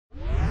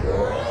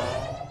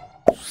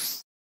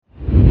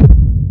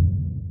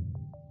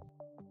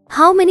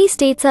How many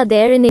states are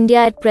there in India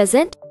at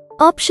present?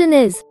 Option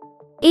is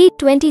A.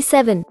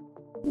 27,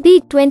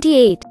 B.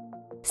 28,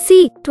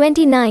 C.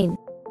 29,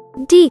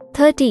 D.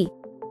 30.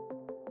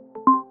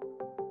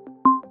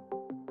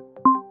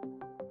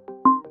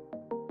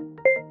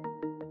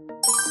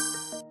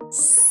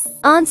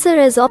 Answer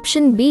is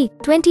option B.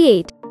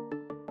 28.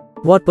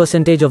 What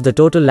percentage of the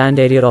total land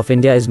area of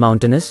India is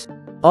mountainous?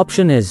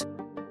 Option is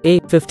A.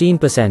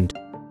 15%,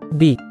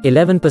 B.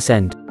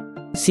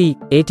 11%, C.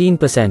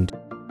 18%,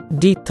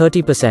 D.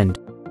 30%.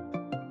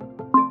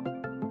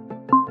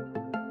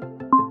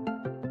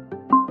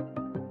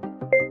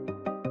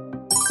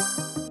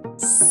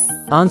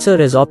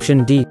 Answer is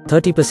option D.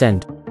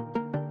 30%.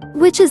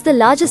 Which is the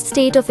largest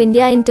state of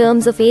India in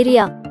terms of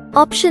area?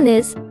 Option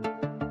is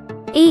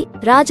A.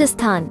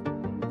 Rajasthan,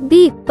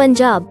 B.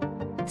 Punjab,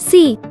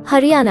 C.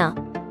 Haryana,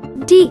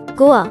 D.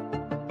 Goa.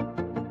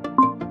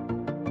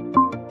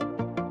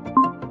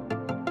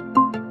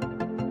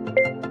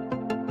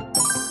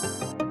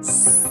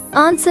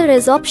 Answer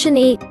is option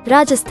A.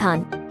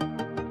 Rajasthan.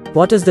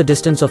 What is the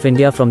distance of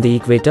India from the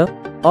equator?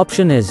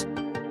 Option is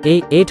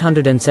A.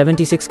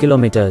 876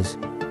 kilometers,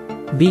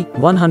 B.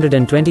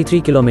 123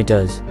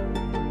 kilometers,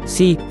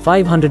 C.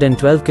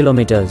 512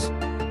 kilometers,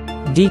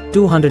 D.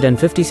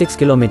 256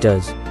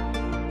 kilometers.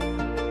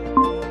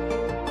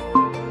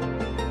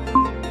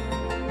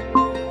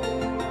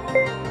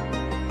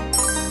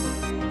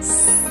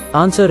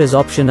 Answer is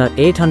option A.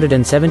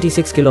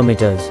 876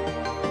 kilometers.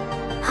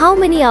 How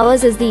many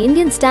hours is the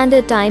Indian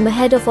Standard Time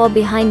ahead of or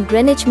behind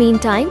Greenwich Mean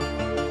Time?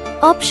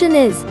 Option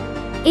is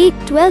A.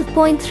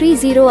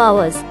 12.30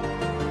 hours,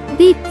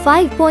 B.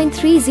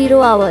 5.30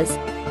 hours,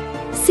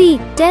 C.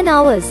 10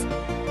 hours,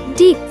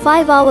 D.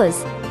 5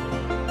 hours.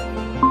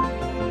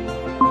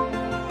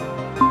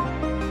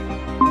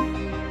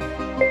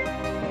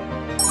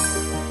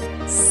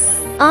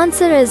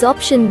 Answer is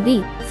option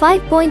B.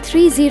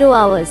 5.30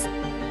 hours.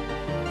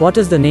 What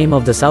is the name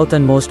of the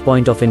southernmost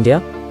point of India?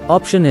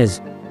 Option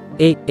is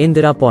A.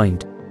 Indira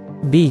Point,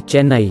 B.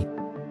 Chennai,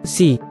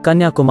 C.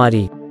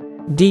 Kanyakumari,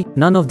 D.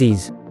 None of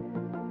these.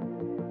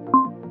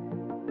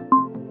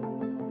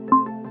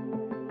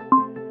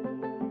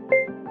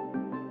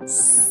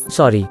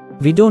 Sorry,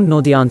 we don't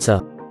know the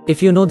answer.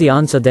 If you know the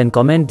answer, then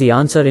comment the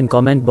answer in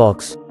comment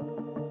box.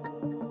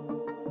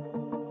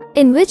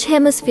 In which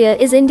hemisphere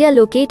is India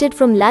located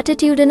from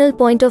latitudinal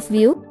point of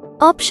view?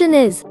 Option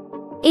is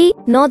A.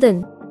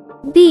 Northern,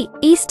 B.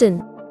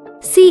 Eastern,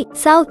 C.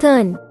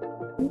 Southern,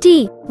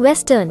 D.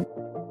 Western.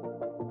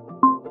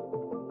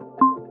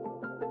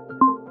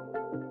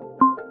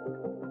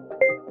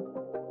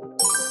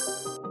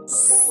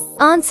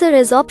 Answer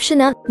is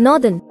option A.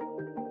 Northern.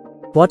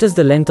 What is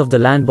the length of the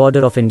land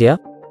border of India?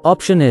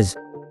 Option is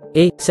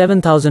A.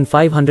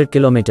 7,500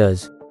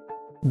 kilometers,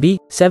 B.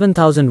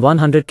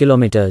 7,100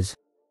 kilometers,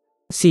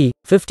 C.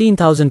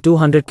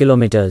 15,200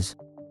 kilometers,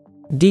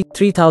 D.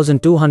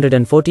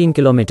 3,214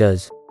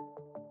 kilometers.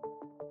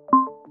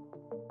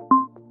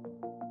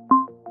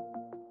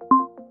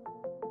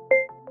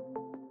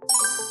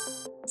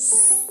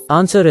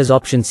 Answer is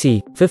option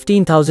C.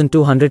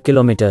 15,200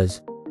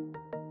 kilometers.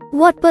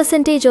 What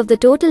percentage of the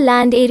total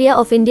land area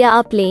of India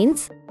are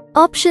plains?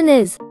 Option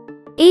is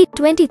A.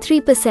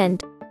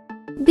 23%,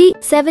 B.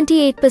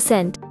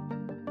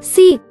 78%,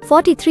 C.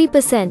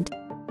 43%,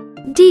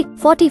 D.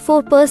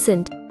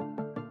 44%.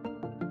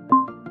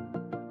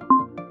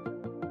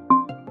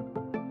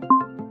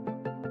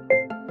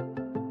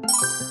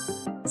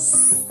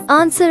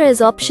 Answer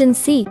is option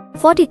C.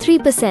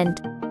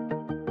 43%.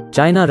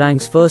 China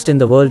ranks first in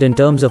the world in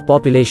terms of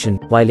population,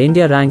 while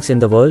India ranks in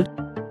the world.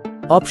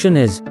 Option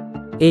is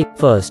A.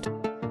 First,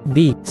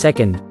 B.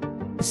 Second,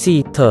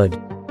 C. Third,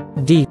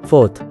 D.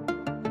 Fourth.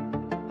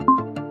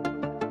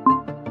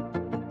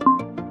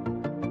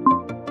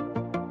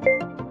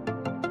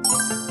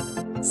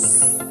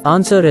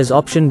 Answer is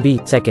option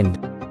B. Second.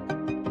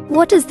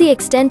 What is the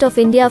extent of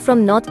India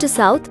from north to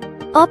south?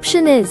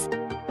 Option is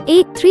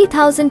A.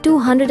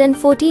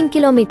 3,214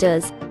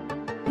 kilometers,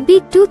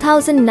 B.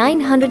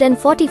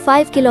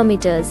 2,945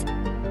 kilometers,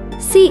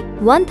 C.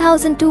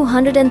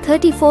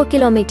 1,234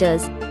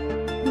 kilometers,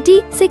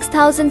 D.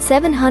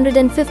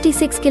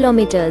 6,756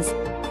 kilometers.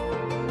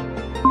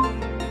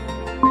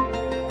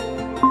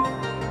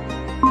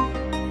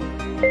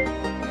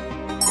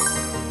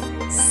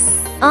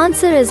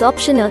 Answer is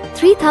option A.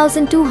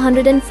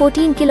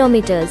 3,214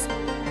 kilometers.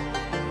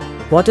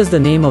 What is the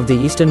name of the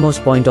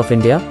easternmost point of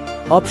India?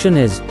 Option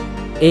is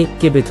A.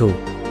 Kibithu,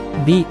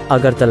 B.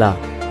 Agartala,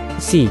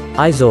 C.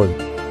 Aizawl,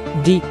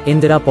 D.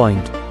 Indira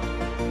Point.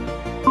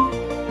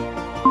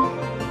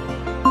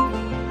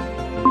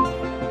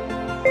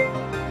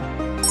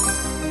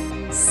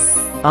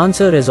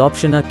 Answer is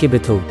option A.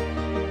 Kibithu.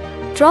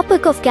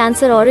 Tropic of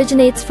Cancer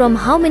originates from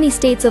how many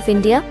states of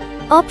India?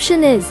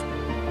 Option is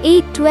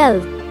A.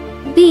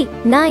 12, B.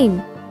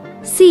 9,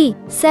 C.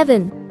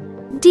 7,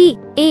 D.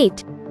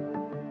 8.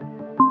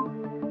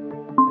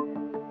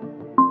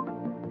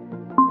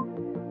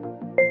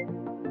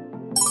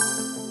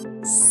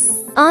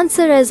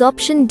 Answer is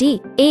option D.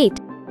 8.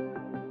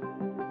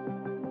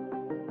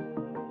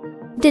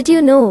 Did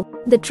you know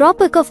the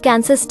Tropic of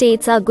Cancer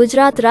states are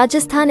Gujarat,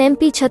 Rajasthan,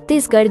 MP,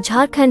 Chhattisgarh,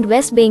 Jharkhand,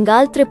 West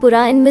Bengal,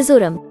 Tripura, and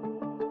Mizoram?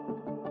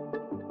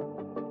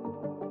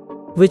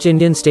 Which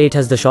Indian state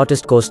has the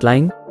shortest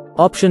coastline?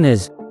 Option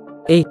is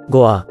A.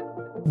 Goa,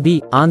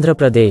 B. Andhra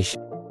Pradesh,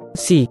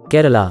 C.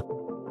 Kerala,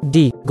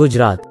 D.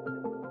 Gujarat.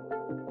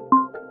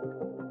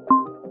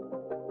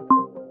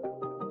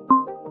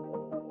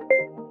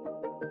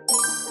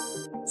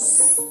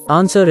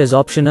 Answer is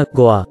option A.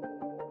 Goa.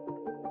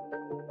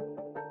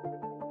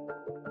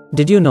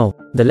 Did you know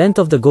the length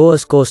of the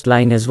Goa's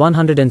coastline is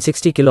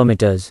 160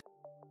 kilometers?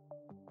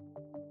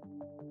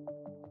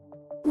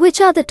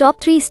 Which are the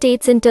top 3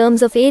 states in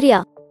terms of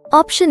area?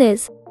 Option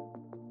is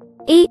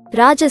A.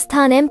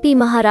 Rajasthan, MP,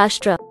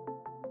 Maharashtra,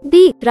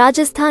 B.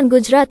 Rajasthan,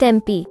 Gujarat,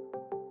 MP,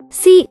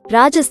 C.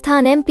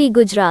 Rajasthan, MP,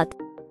 Gujarat,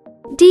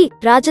 D.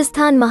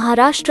 Rajasthan,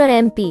 Maharashtra,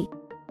 MP.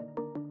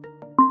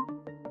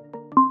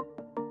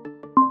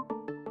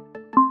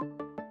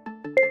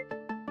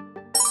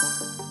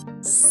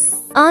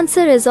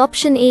 Answer is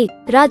option A.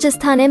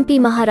 Rajasthan, MP,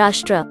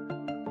 Maharashtra.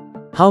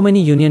 How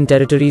many union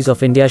territories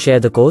of India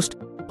share the coast?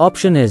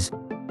 Option is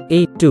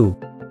A. 2,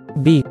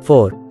 B.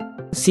 4,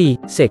 C.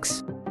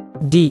 6,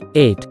 D.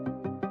 8.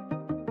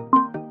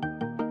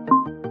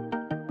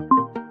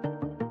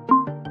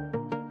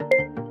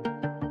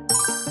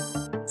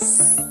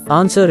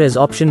 Answer is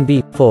option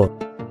B. 4.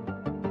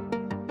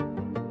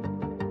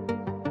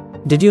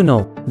 Did you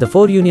know the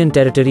 4 union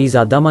territories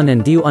are Daman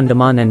and Diu,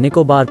 Andaman and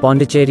Nicobar,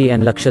 Pondicherry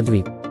and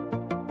Lakshadweep?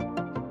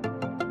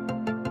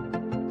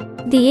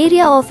 The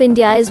area of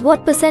India is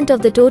what %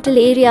 of the total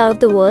area of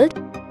the world?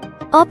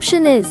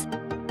 Option is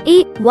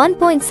A.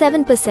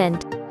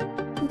 1.7%,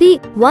 B.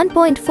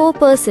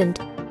 1.4%,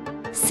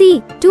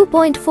 C.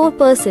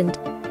 2.4%,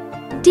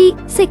 D.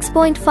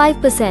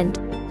 6.5%.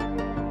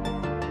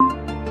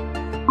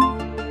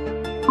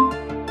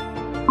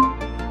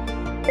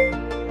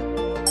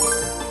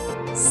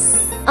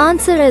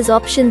 Answer is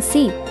option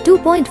C.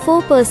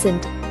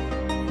 2.4%.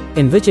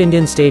 In which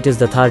Indian state is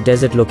the Thar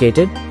Desert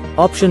located?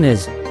 Option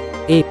is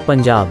A.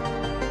 Punjab,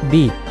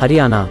 B.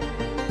 Haryana,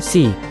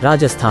 C.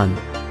 Rajasthan,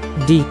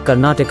 D.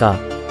 Karnataka.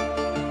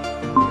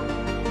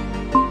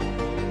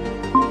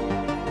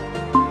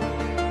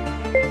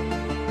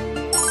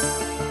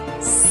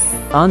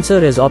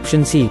 Answer is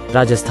option C.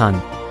 Rajasthan.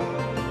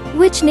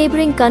 Which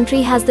neighboring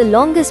country has the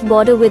longest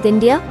border with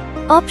India?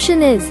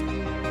 Option is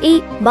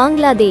A.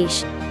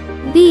 Bangladesh,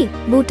 B.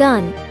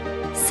 Bhutan,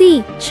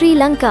 C. Sri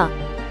Lanka,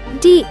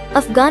 D.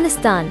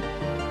 Afghanistan.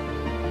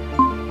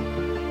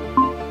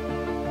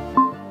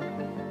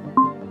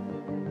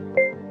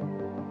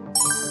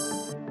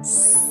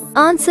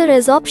 Answer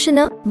is option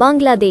A.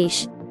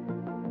 Bangladesh.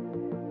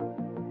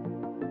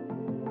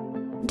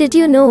 Did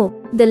you know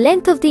the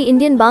length of the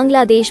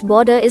Indian-Bangladesh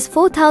border is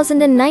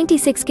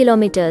 4,096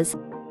 kilometers?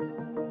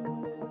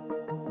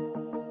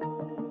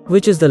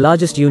 Which is the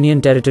largest union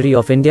territory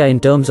of India in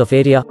terms of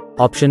area?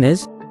 Option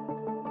is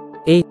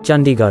A.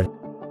 Chandigarh,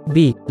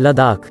 B.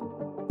 Ladakh,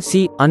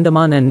 C.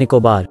 Andaman and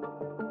Nicobar,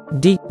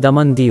 D.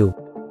 Daman Diu.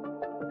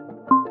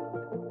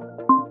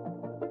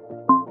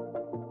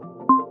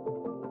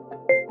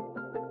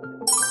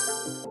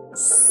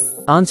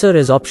 Answer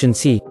is option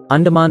C.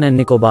 Andaman and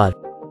Nicobar.